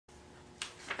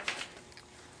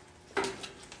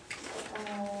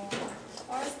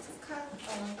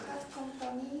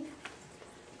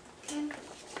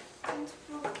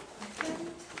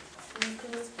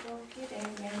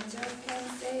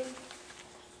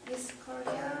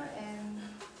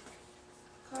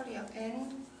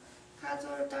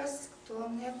cardholders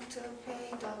don't have to pay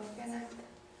the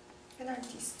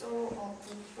penalty. So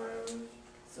good for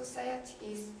society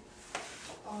is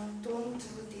don't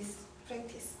do this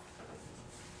practice.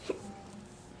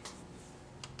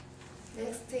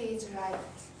 Next is right.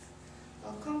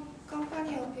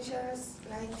 Company officials'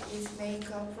 right is make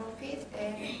a profit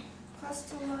and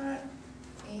customer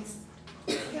is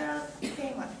fair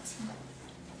payment.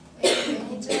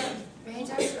 And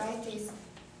manager's right is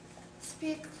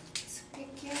speaking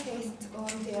based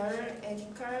on their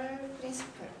ethical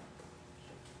principle.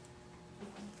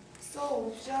 So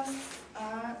options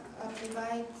are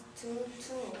divided to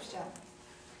two options.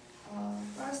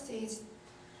 First is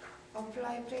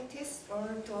apply practice or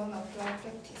don't apply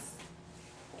practice.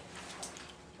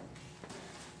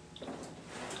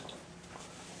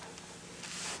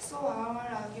 So our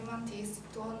argument is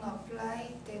don't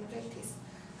apply that practice.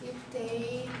 If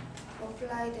they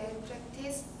apply that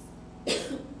practice,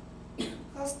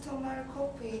 customer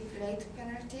cope with late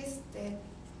penalties that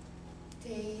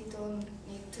they don't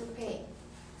need to pay.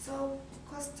 So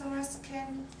customers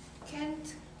can't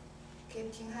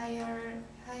getting higher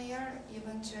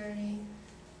eventually.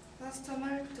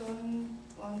 Customers don't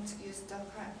want to use the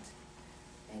card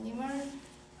anymore.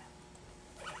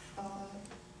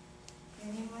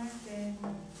 Then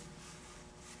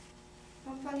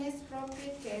companies'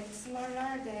 profit gets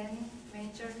smaller than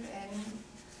manager and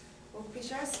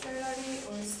officials' salary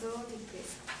also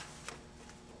decrease.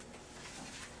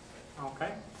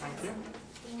 Okay, thank you.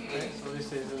 Okay, so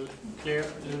this is a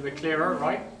little bit clearer,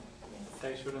 right? Yes.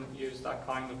 They shouldn't use that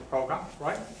kind of program,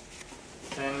 right?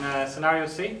 Then scenario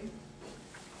C.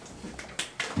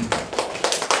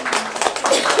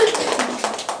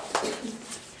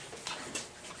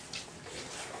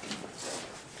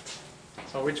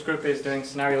 So which group is doing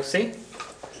scenario C?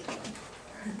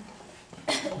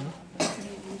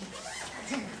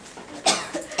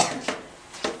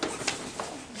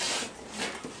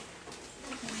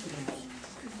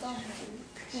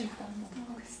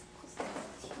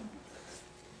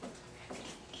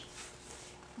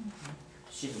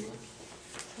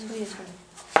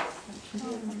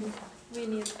 We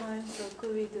need time, so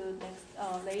could we do next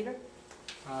later?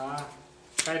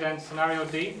 Okay, then scenario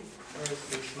D. Where is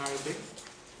the scenario D?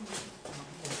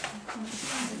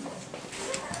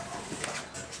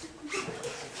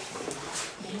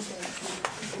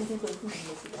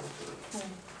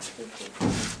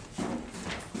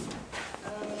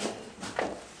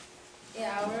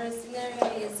 Yeah, our scenario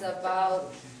is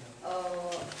about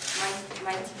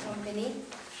mighty company.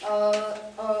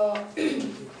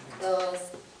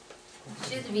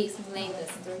 Should we explain the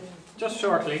story? Just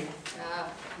shortly.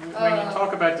 When you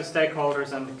talk about the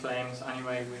stakeholders and the claims,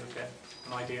 anyway, we'll get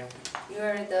an idea.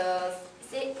 You're the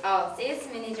sales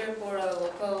manager for a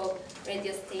local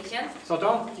radio station. So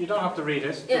you don't have to read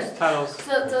it. Yeah. Just tell us.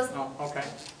 So just Oh, okay.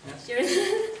 Yeah. sure.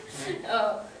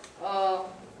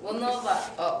 One of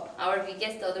our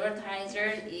biggest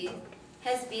advertiser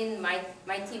has been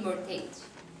Mighty Mortgage.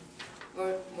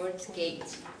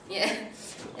 Mortgage. Yeah.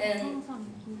 And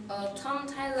Tom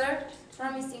Tyler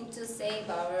promising to save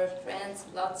our friends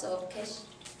lots of cash.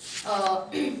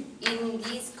 In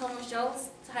these commercials,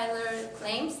 Tyler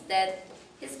claims that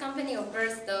his company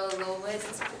offers the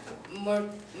lowest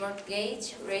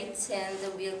mortgage rates and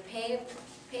will pay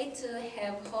to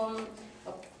have home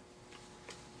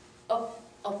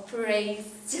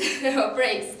appraised.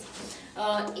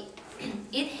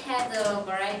 It had a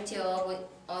variety of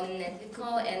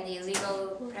unethical and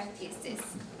illegal practices.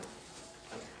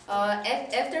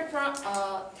 After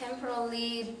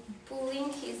temporarily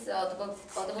pulling his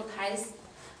advertise,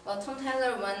 Tom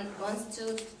Tyler wants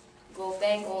to go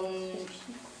back on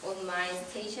my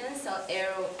station's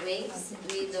airwaves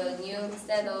with a new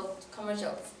set of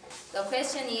commercials. The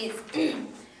question is,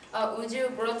 would you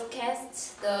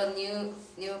broadcast the new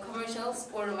commercials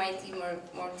for Mighty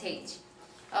Mortgage?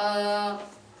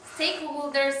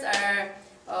 Stakeholders are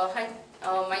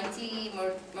Mighty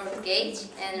Mortgage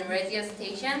and radio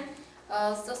station,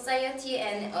 society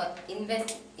and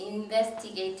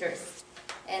investigators,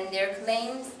 and their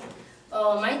claims.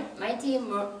 Mighty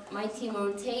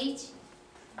Mortgage,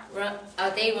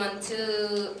 they want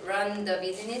to run the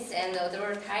business and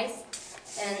advertise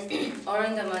and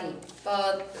earn the money,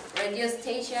 but radio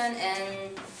station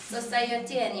and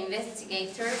society and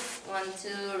investigators want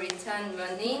to return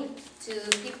money to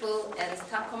people and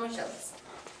stop commercials.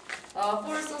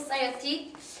 For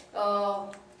society,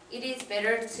 it is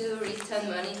better to return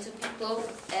money to people,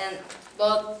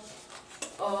 but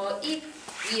if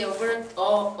we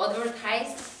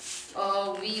advertise,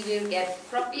 we will get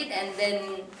profit, and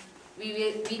then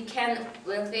we can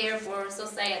welfare for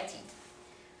society.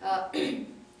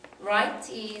 right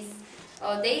is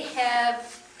they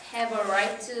have a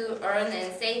right to earn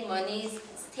and save money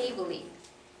stably,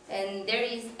 and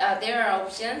there are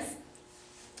options.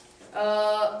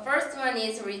 First one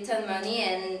is return money,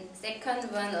 and second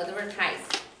one advertise.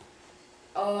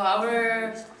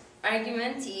 Our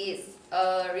argument is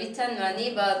return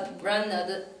money but run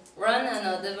an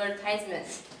advertisement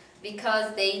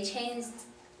because they changed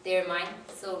their mind,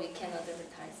 so we can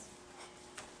advertise.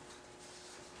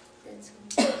 That's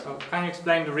all. So can you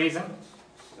explain the reason?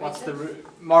 What's the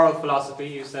moral philosophy?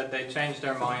 You said they changed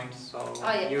their mind, so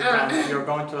yeah. you're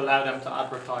going to allow them to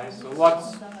advertise. So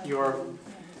what's your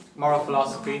moral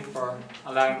philosophy for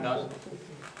allowing that?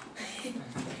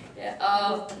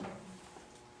 Yeah,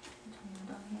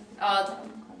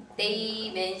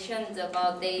 they mentioned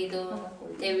about they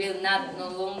will not no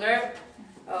longer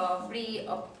free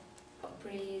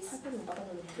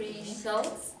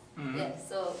sales. Mhm. Yeah,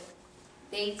 so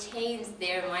they changed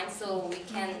their mind, so we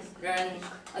can learn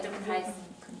advertise.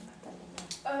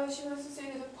 She wants to say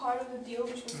that a part of the deal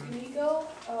which was illegal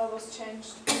was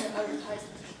changed in the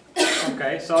advertisement.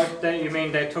 Okay, so you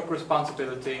mean they took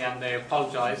responsibility and they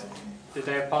apologized. Did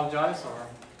they apologize, or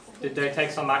did they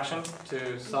take some action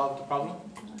to solve the problem?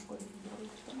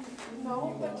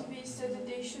 No, but we said that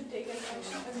they should take an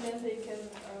action and then they can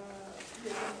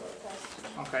broadcast.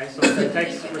 Okay, so they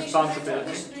take They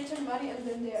responsibility. should return money and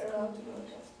then they are allowed to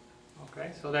broadcast. Okay,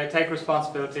 so they take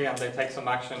responsibility and they take some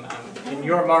action, and in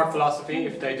your moral philosophy,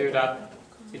 if they do that,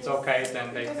 it's okay,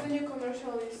 then they Because can. the new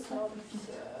commercial is not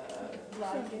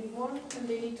live anymore and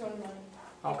they need to earn money.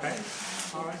 Okay,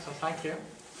 alright, so thank you.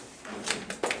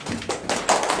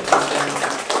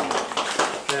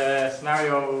 The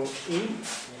scenario E,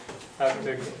 of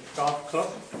the golf club.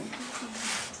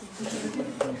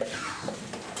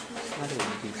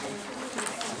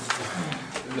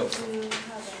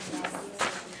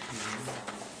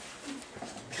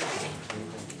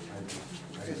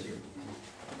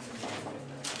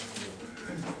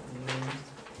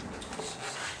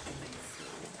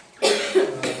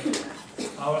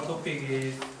 Our topic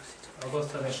is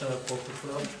Augusta National Golf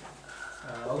Club.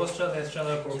 Augusta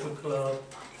National Golf Club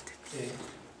is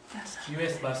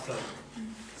U.S. Master.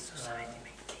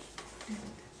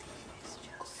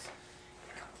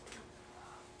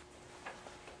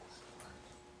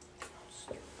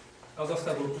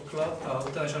 Augusta Golf Club,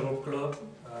 Augusta National Golf Club,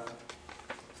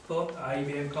 Stone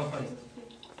IBM company.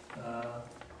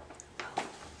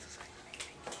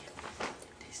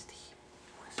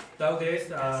 Nowadays,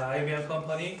 IBM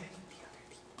company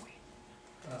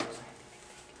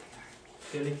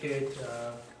delegate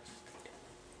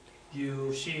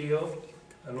new CEO,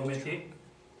 Lometi.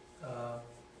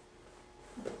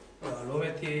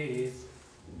 Lometi is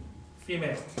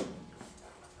female,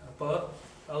 but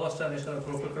Augusta National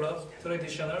Golf Club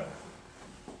traditional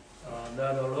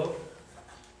not allow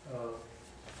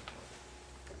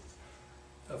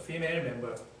a female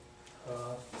member.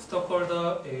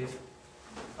 Stockholder is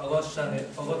Augusta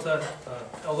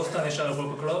National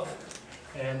Golf Club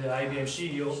and IBM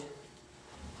CEO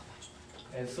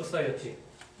and society.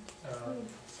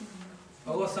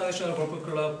 Augusta National Golf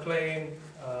Club claim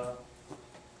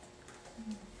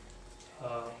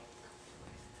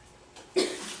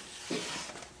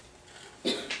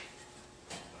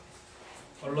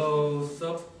allow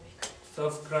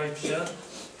subscription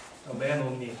men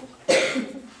only.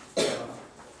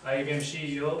 IBM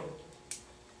CEO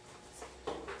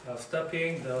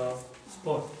stopping the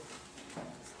sport.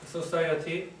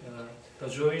 Society, the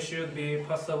join should be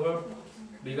possible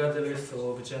regardless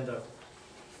of gender.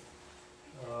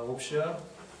 Option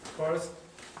first,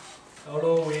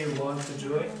 although we want to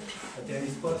join, then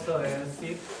sponsor and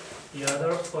seek the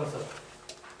other sponsor.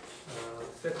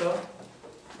 Second,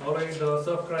 allowing the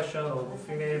subscription of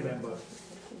female members.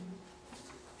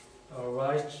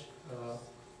 Right,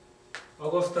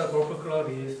 Augusta Golf Club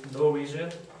is no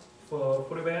reason for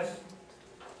prevent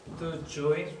to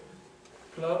join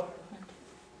club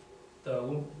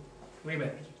the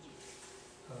women.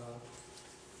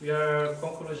 Your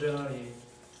conclusion is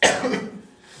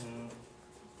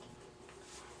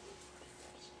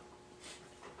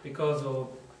because of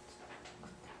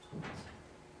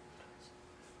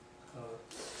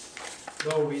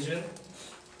no reason,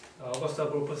 Augusta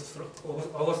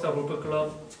Golf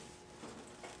Club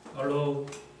allow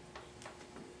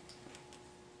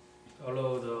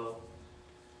the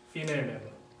female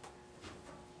member.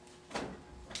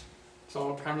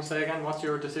 So can you say again, what's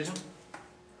your decision?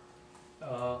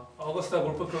 Augusta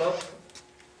Golf Club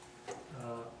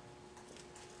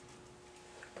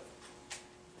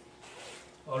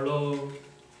allow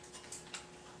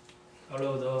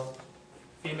the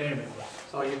female member.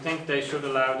 So you think they should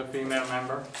allow the female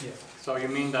member? Yes. So you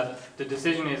mean that the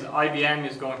decision is IBM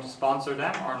is going to sponsor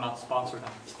them or not sponsor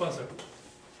them? Sponsor.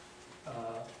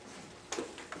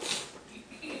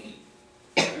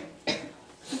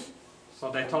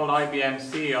 So they told IBM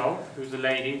CEO, who's a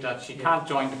lady, that she can't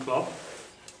join the club,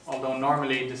 although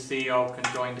normally the CEO can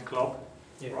join the club,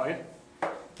 Yeah. right?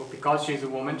 But because she's a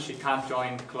woman, she can't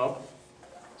join the club.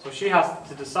 So she has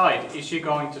to decide, is she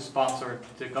going to sponsor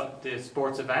the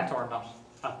sports event or not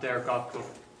at their golf club?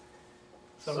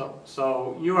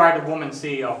 So you are the woman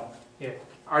CEO. Yeah.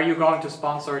 Are you going to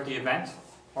sponsor the event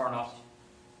or not?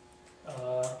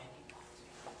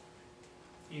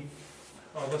 If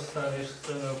Augusta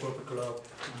National Golf Club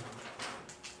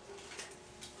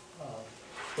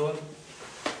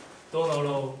don't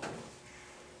allow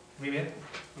women,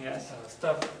 Yes.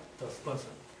 stop the sponsor.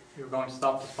 You're going to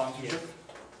stop the sponsorship?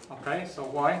 Okay, so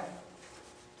why?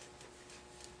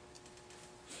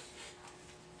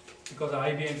 Because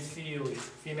IBM CEO is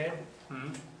female.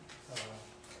 Hmm.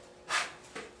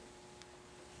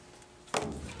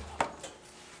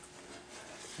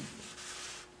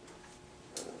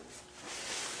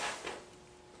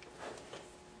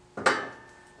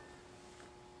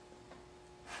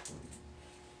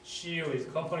 CEO is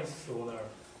company's owner.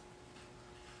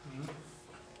 Hmm.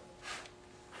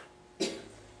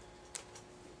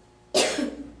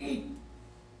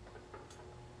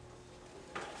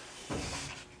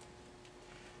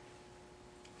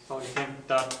 So you think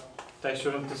that they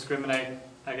shouldn't discriminate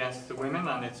against the women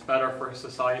and it's better for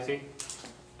society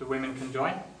the women can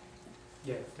join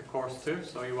Yeah. the course too,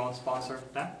 so you won't sponsor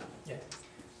them? Yeah.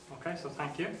 Okay, so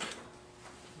thank you.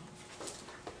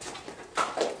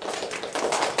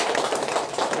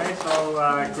 Okay,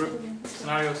 so group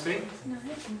scenario C.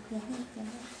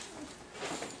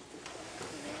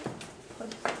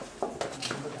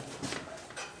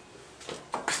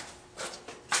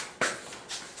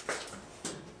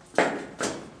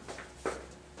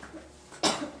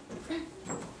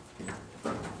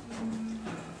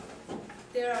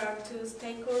 There are two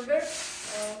stakeholders.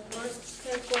 First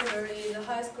stakeholder is the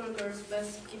high school girls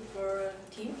basketball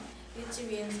team, which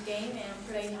wins game and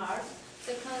play hard.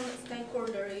 Second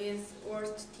stakeholder is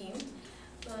worst team.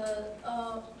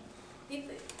 If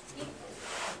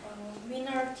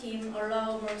winner team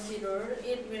allow mercy rule,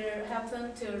 it will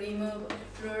happen to remove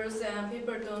rules and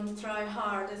people don't try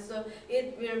hard. So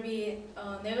it will be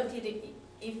a negative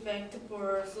effect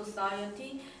for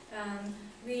society. And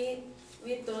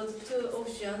with those two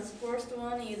options, first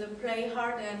one is play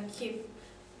hard and keep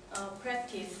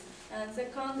practice, and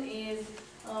second is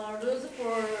rules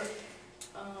for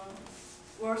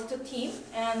worst team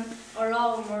and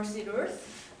allow mercy rules.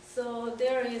 So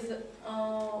there is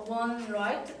one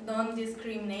right,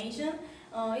 non-discrimination.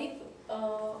 If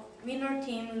winner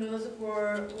team lose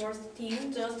for worst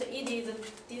team, just it is a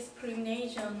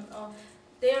discrimination.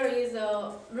 There is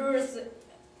rules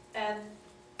at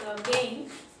the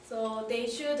game. So they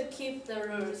should keep the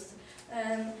rules.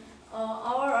 And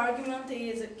our argument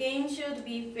is game should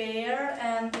be fair,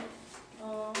 and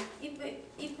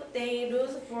if they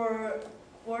lose for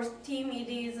worst team, it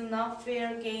is not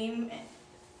fair game.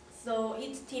 So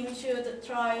each team should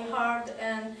try hard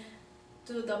and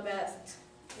do the best.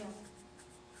 Yeah.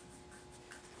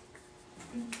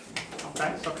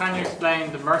 Okay, so can you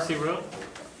explain the mercy rule?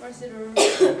 Mercy rule.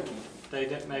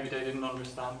 Maybe they didn't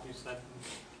understand what you said.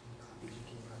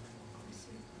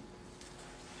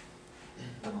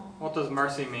 What does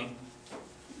mercy mean?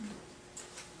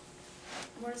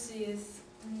 Mercy is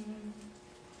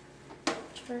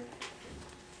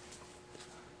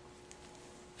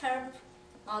help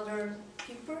other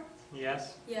people.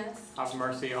 Yes. Yes. Have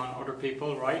mercy on other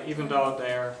people, right? Even though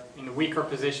they're in a weaker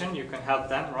position, you can help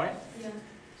them, right? Yeah.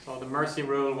 So the mercy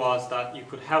rule was that you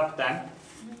could help them,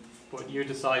 but you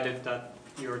decided that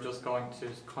you were just going to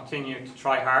continue to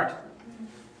try hard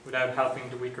without helping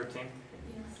the weaker team.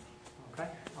 Yes. Okay,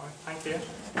 all right, thank you.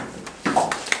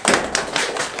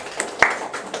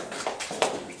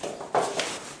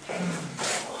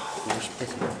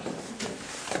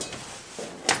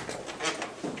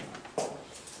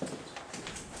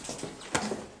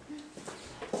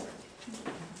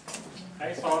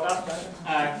 Okay, so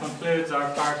that concludes our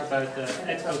part about the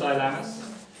ethical dilemmas.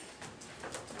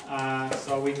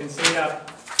 So we can see that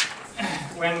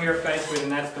when we are faced with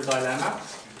an ethical dilemma,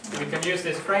 we can use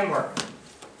this framework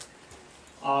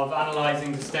of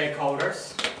analysing the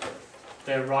stakeholders,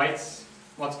 their rights,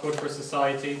 what's good for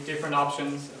society, different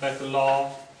options about the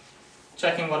law,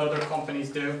 checking what other companies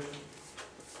do,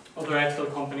 other ethical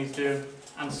companies do,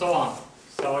 and so on.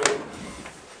 So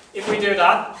if we do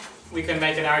that, we can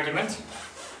make an argument.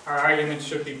 Our argument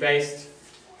should be based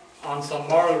on some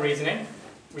moral reasoning.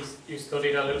 You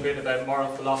studied a little bit about moral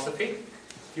philosophy.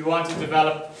 If you want to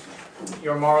develop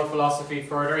your moral philosophy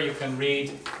further, you can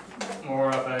read more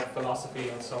about philosophy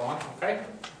and so on, okay?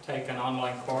 Take an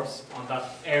online course on that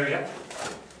area.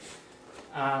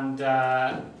 And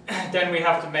then we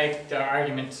have to make the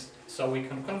argument so we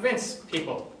can convince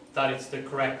people that it's the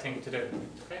correct thing to do,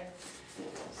 okay?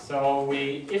 So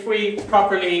if we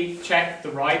properly check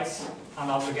the rights and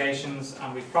obligations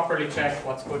and we properly check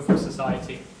what's good for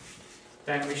society,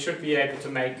 then we should be able to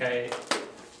make a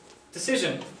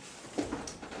decision,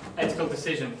 ethical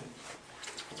decision.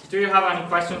 Do you have any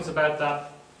questions about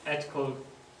that ethical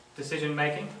decision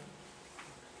making?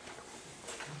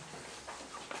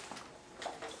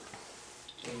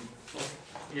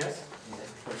 Yes? In the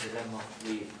ethical dilemma,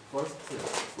 we first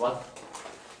what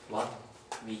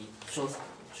we choose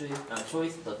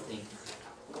the thing.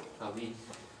 We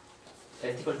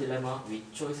ethical dilemma, we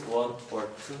choose one or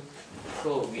two.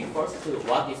 So we first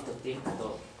what is the thing,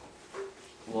 the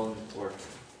one or two.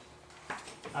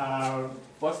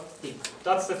 First thing.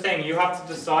 That's the thing. You have to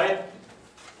decide.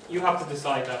 You have to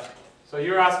decide that. So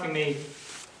you're asking me,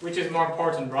 which is more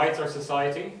important, rights or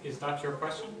society? Is that your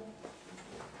question?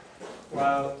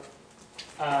 Well,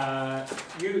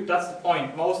 that's the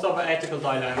point. Most of ethical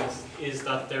dilemmas is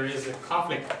that there is a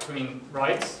conflict between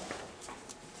rights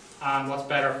and what's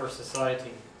better for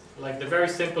society. Like the very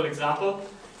simple example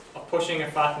of pushing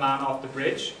a fat man off the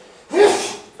bridge.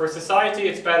 For society,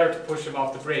 it's better to push him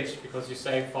off the bridge because you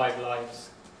save 5 lives,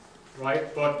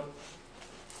 right? But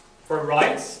for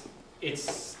rights,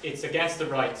 it's against the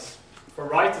rights. For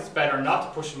rights, it's better not to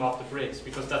push him off the bridge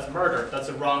because that's murder. That's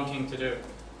a wrong thing to do.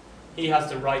 He has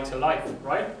the right to life,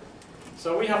 right?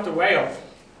 So we have to weigh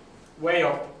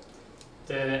up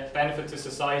the benefit to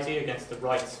society against the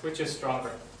rights. Which is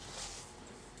stronger?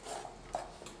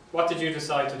 What did you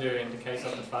decide to do in the case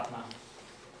of the fat man?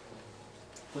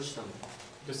 Push them.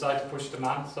 Decide to push the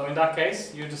man. So in that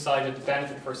case, you decided the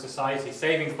benefit for society.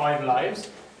 Saving 5 lives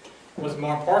was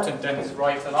more important than his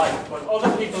right to life. But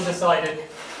other people decided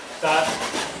that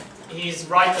his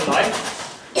right to life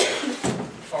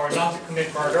or not to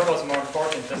commit murder was more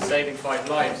important than saving 5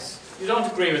 lives. You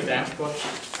don't agree with them, but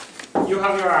you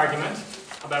have your argument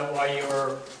about why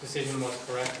your decision was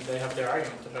correct, and they have their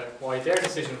argument about why their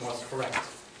decision was correct.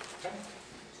 Okay?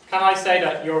 Can I say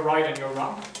that you're right and you're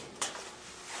wrong?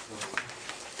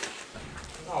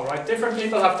 No, right? Different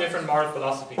people have different moral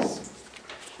philosophies.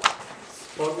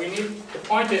 But the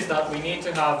point is that we need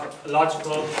to have a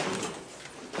logical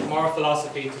moral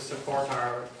philosophy to support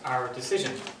our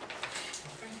decision.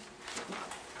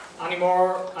 Any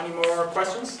more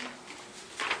questions?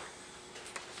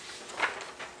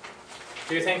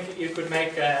 Do you think you could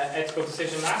make an ethical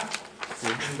decision now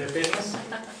in the business?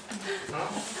 No?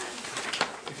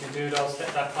 If you do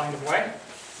that kind of way?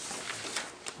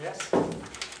 Yes?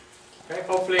 Okay,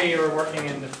 hopefully you're working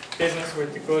in the business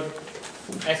with the good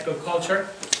ethical culture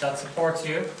that supports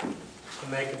you to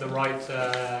make the right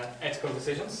ethical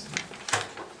decisions.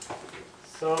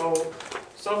 So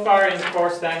far in the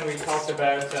course then we talked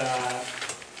about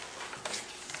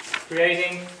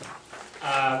creating,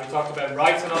 we talked about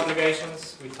rights and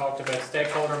obligations, we talked about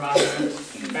stakeholder management,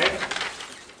 okay?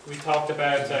 We talked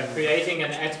about creating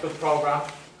an ethical program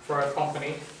for a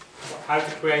company, how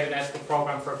to create an ethical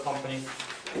program for a company.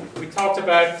 We talked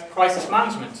about crisis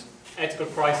management, ethical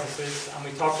crises, and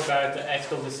we talked about the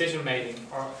ethical decision making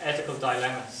or ethical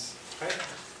dilemmas, okay?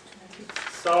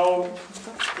 So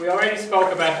we already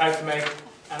spoke about how to make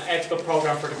an ethical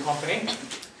program for the company.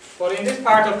 But in this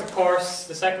part of the course,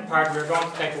 the second part, we're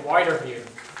going to take a wider view.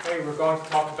 Okay, we're going to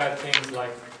talk about things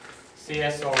like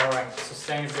CSR and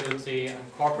sustainability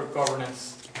and corporate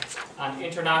governance and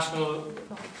international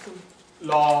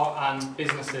law and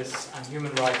businesses and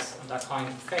human rights and that kind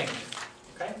of thing.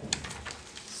 Okay?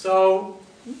 So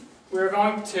we're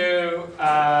going to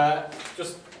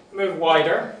just move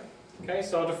wider. Okay,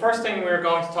 so the first thing we're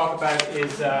going to talk about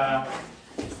is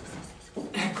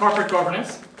corporate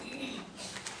governance.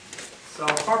 So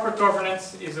corporate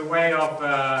governance is a way of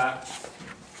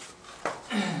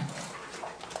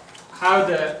how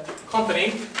the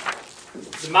company,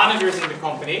 the managers in the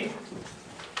company,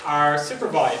 are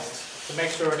supervised to make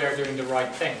sure they're doing the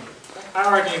right thing. How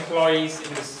are the employees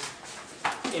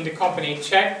in the company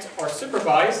checked or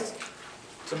supervised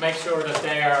to make sure that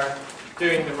they are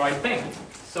doing the right thing?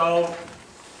 So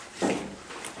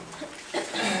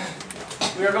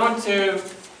we are going to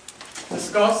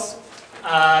discuss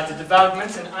the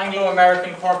developments in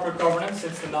Anglo-American corporate governance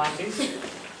since the 90s.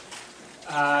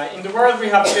 In the world we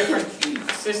have different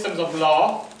systems of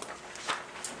law,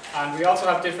 and we also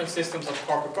have different systems of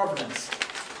corporate governance.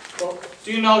 So,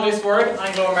 do you know this word,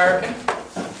 Anglo-American?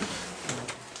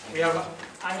 We have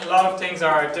a lot of things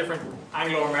are different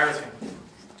Anglo-American.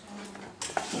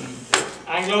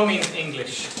 Anglo means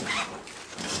English.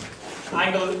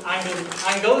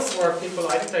 Angles were people,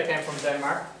 I think they came from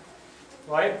Denmark,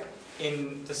 right?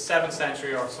 In the 7th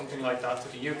century or something like that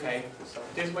to the UK. So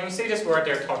when you see this word,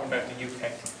 they're talking about the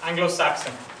UK.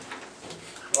 Anglo-Saxon,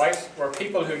 right? Were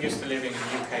people who used to live in the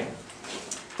UK.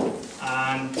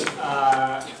 And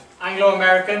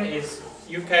Anglo-American is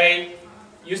UK,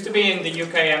 used to be in the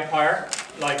UK Empire,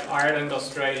 like Ireland,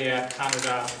 Australia,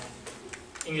 Canada,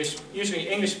 usually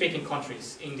English-speaking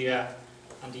countries, India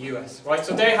and the US, right?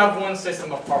 So they have one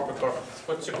system of corporate governance,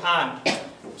 but Japan,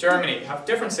 Germany have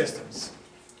different systems.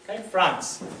 Okay,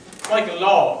 France, like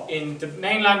law, in the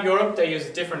mainland Europe they use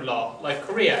a different law. Like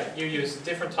Korea, you use a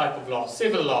different type of law,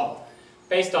 civil law,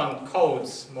 based on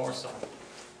codes more so.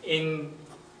 In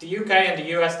the UK and the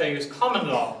US they use common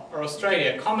law, or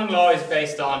Australia, common law is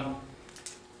based on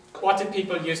what did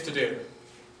people used to do?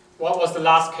 What was the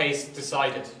last case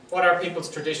decided? What are people's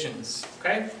traditions?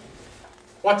 Okay?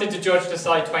 What did the judge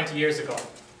decide 20 years ago?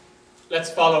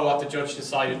 Let's follow what the judge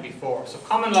decided before. So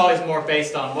common law is more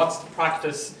based on what's the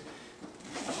practice,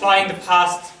 applying the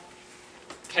past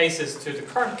cases to the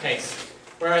current case,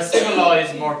 whereas civil law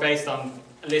is more based on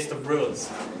a list of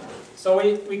rules. So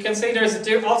we can see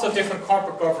there's also different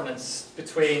corporate governance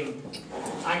between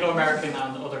Anglo-American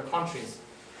and other countries.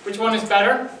 Which one is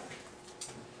better?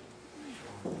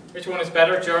 Which one is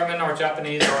better, German or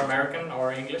Japanese or American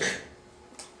or English?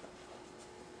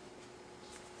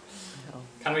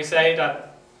 Can we say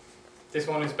that this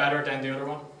one is better than the other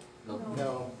one?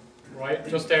 No. Right,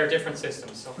 just they're different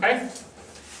systems, okay?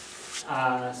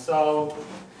 So,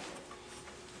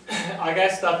 I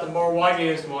guess that the more widely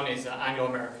used one is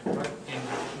Anglo-American, right?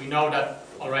 We know that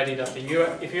already that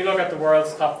if you look at the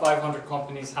world's top 500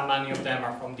 companies, how many of them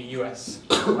are from the US,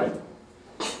 right?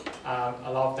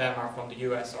 A lot of them are from the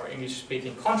US or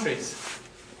English-speaking countries.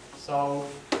 So,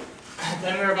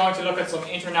 then we're going to look at some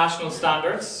international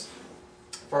standards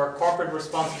for corporate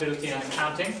responsibility and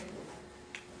accounting.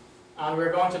 And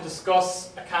we're going to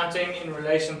discuss accounting in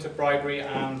relation to bribery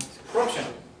and corruption.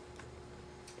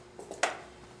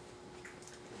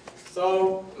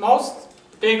 So most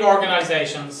big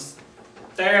organizations,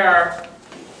 they are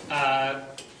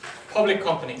public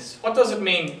companies. What does it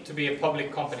mean to be a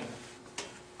public company?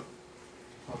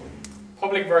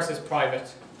 Public versus private.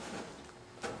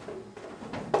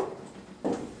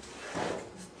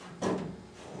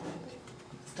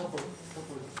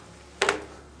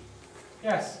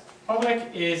 Yes,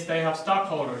 public is they have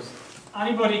stockholders.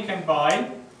 Anybody can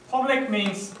buy. Public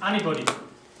means anybody,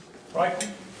 right?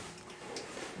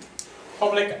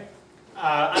 Public,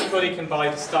 anybody can buy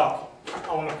the stock,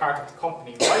 own a part of the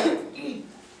company, right?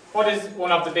 What is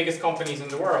one of the biggest companies in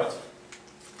the world?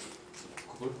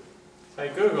 Google.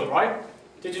 Say Google, right?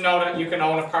 Did you know that you can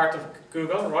own a part of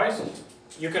Google, right?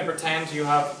 You can pretend you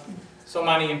have so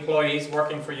many employees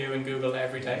working for you in Google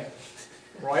every day,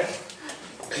 right?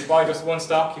 You buy just one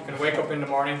stock, you can wake up in the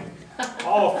morning,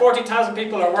 oh, 40,000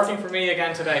 people are working for me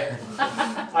again today.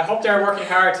 I hope they're working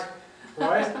hard,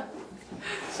 right?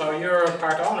 So you're a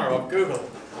part owner of Google.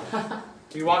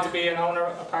 Do you want to be a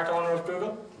part owner of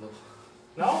Google? No.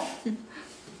 No? Do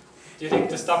you think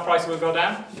the stock price will go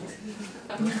down?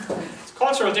 It's a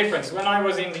cultural difference. When I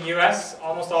was in the US,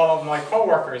 almost all of my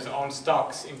co-workers owned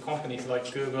stocks in companies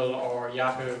like Google or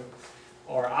Yahoo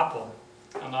or Apple.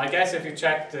 And I guess if you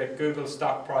check the Google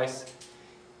stock price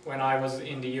when I was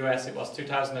in the US, it was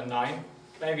 2009.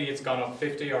 Maybe it's gone up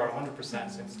 50 or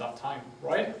 100% since that time,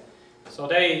 right? So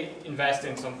they invest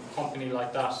in some company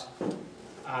like that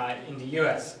in the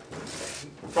US.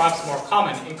 Perhaps more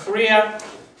common. In Korea,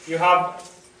 you have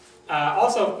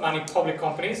also many public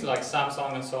companies like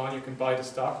Samsung and so on, you can buy the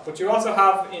stock. But you also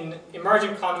have, in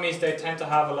emerging economies, they tend to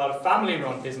have a lot of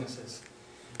family-run businesses.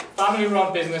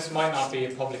 Family-run business might not be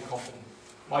a public company.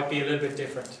 Might be a little bit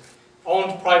different.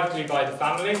 Owned privately by the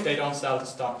family, they don't sell the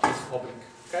stock to the public.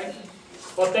 Okay?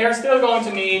 But they're still going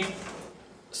to need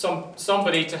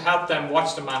somebody to help them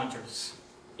watch the managers.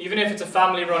 Even if it's a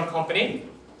family-run company,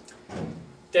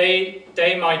 they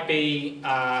might be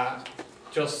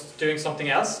just doing something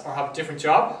else or have a different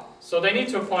job. So they need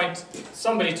to appoint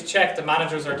somebody to check the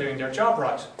managers are doing their job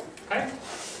right. Okay?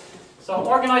 So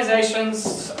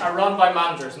organizations are run by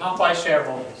managers, not by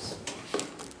shareholders.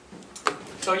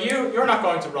 So you're not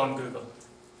going to run Google.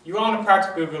 You own a part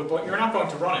of Google, but you're not going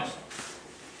to run it.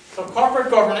 So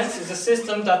corporate governance is a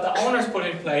system that the owners put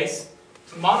in place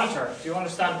to monitor. Do you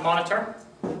understand monitor?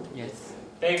 Yes.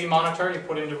 Baby monitor you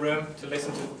put in the room to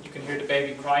listen to, you can hear the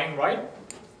baby crying, right?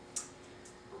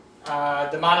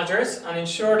 the managers and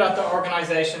ensure that the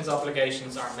organization's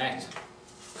obligations are met.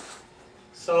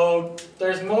 So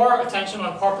there's more attention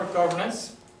on corporate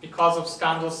governance because of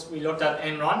scandals. We looked at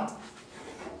Enron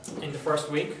in the first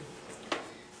week.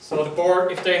 So the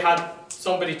board, if they had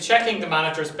somebody checking the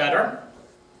managers better,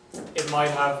 it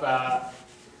might have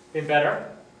been better.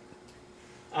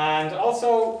 And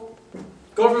also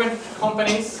government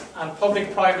companies and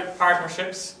public-private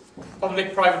partnerships.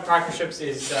 Public-private partnerships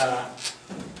is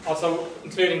also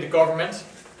including the government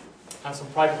and some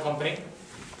private company.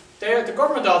 The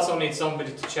government also needs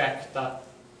somebody to check that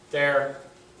their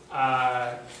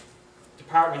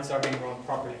departments are being run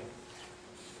properly.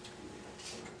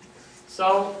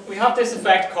 So we have this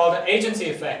effect called the agency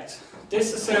effect.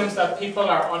 This assumes that people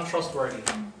are untrustworthy.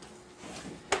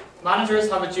 Managers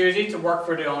have a duty to work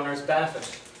for the owner's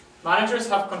benefit. Managers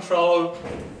have control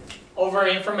over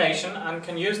information and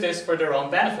can use this for their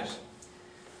own benefit.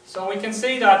 So we can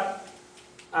see that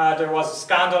there was a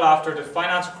scandal after the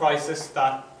financial crisis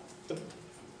that the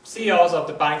CEOs of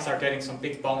the banks are getting some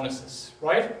big bonuses,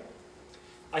 right?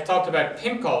 I talked about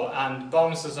PIMCO and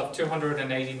bonuses of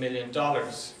 $280 million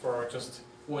for just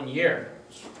 1 year,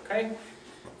 okay?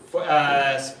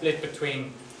 Split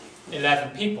between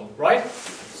 11 people, right?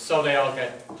 So they all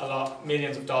get a lot,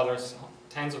 millions of dollars,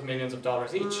 tens of millions of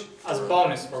dollars each as a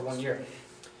bonus for 1 year.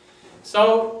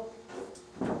 So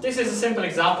this is a simple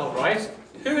example, right?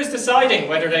 Who is deciding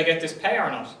whether they get this pay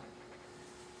or not?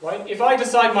 Right? If I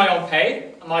decide my own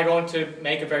pay, am I going to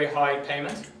make a very high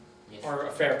payment or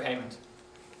a fair payment?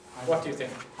 What do you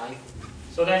think?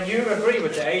 So then you agree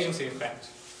with the agency effect.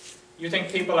 You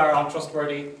think people are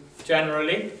untrustworthy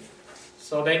generally,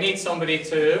 so they need somebody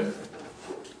to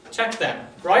check them,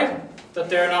 right? That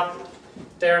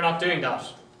they're not doing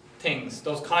those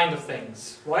kind of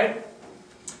things, right?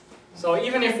 So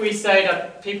even if we say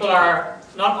that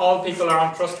not all people are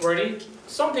untrustworthy,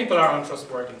 some people are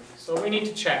untrustworthy. So we need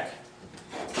to check.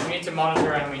 We need to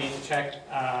monitor and we need to check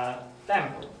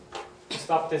them to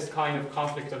stop this kind of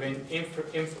conflict of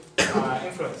influence.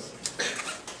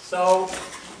 So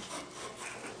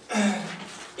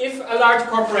if a large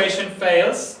corporation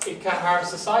fails, it can harm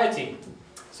society.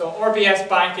 So RBS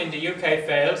Bank in the UK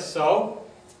failed, so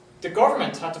the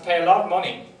government had to pay a lot of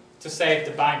money to save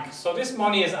the bank. So this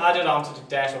money is added onto the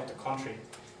debt of the country.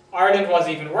 Ireland was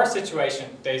even worse situation.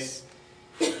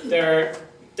 Their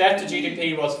debt to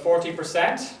GDP was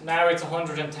 40%, now it's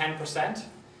 110%.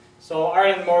 So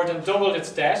Ireland more than doubled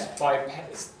its debt by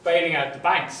bailing out the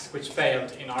banks, which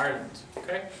failed in Ireland.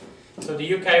 Okay? So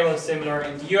the UK was similar,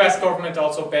 and the US government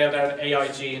also bailed out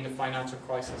AIG in the financial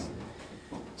crisis.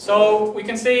 So we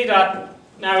can see that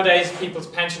nowadays people's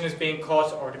pension is being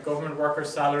cut, or the government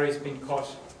workers' salary is being cut.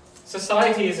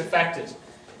 Society is affected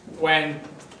when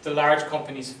the large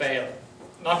companies fail.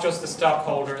 Not just the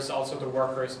stockholders, also the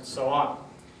workers and so on.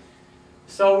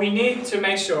 So we need to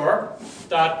make sure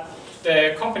that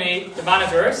the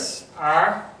managers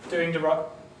are doing the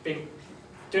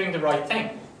right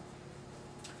thing.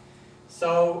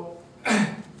 So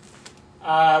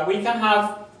we can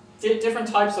have different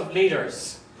types of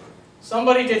leaders.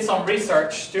 Somebody did some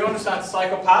research. Do you understand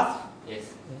psychopath?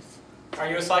 Yes. Are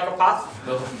you a psychopath?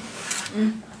 No.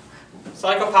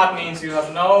 Psychopath means you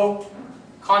have no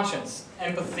conscience,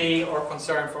 empathy or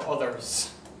concern for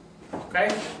others. Okay?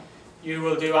 You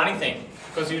will do anything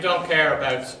because you don't care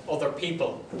about other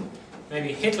people.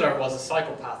 Maybe Hitler was a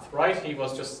psychopath, right? He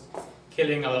was just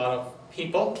killing a lot of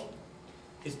people.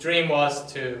 His dream was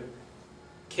to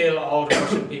kill all the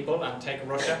Russian people and take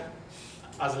Russia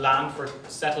as land for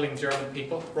settling German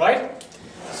people, right?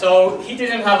 So he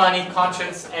didn't have any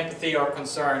conscience, empathy or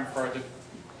concern for the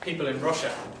people in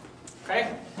Russia,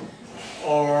 okay?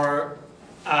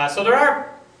 So there are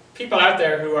people out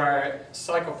there who are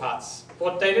psychopaths,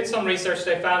 but they did some research.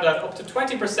 They found that up to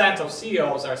 20% of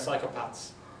CEOs are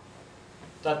psychopaths.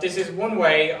 That this is one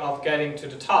way of getting to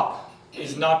the top,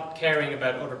 is not caring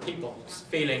about other people's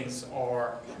feelings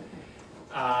or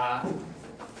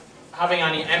having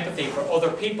any empathy for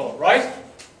other people, right?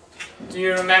 Do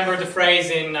you remember the phrase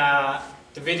in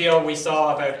the video we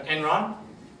saw about Enron?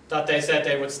 That they said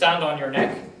they would stand on your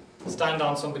neck, stand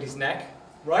on somebody's neck,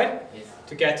 right? Yes.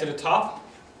 To get to the top,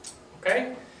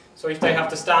 okay? So if they have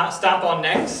to stamp on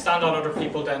necks, stand on other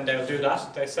people, then they'll do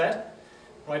that, they said.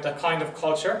 Right, that kind of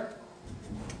culture.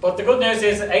 But the good news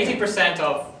is 80%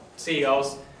 of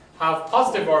CEOs have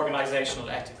positive organizational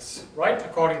ethics, right?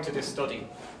 According to this study.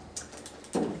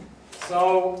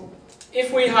 So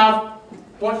if we have,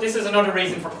 this is another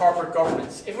reason for corporate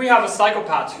governance. If we have a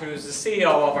psychopath who's the CEO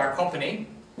of our company,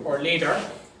 or leader,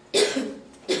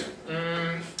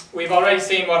 we've already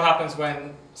seen what happens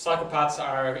when psychopaths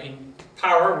are in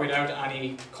power without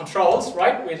any controls,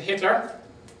 right? With Hitler,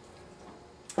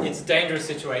 it's a dangerous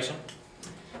situation.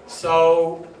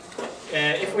 So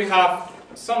if we have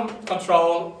some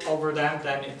control over them,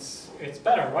 then it's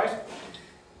better, right?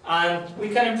 And we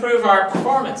can improve our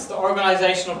performance, the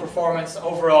organizational performance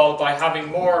overall, by having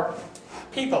more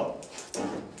people,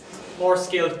 more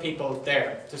skilled people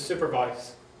there to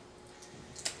supervise.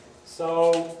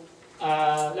 So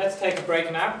let's take a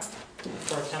break now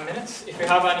for 10 minutes. If you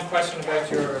have any question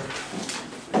about your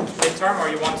midterm or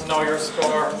you want to know your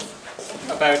score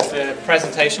about the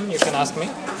presentation, you can ask me.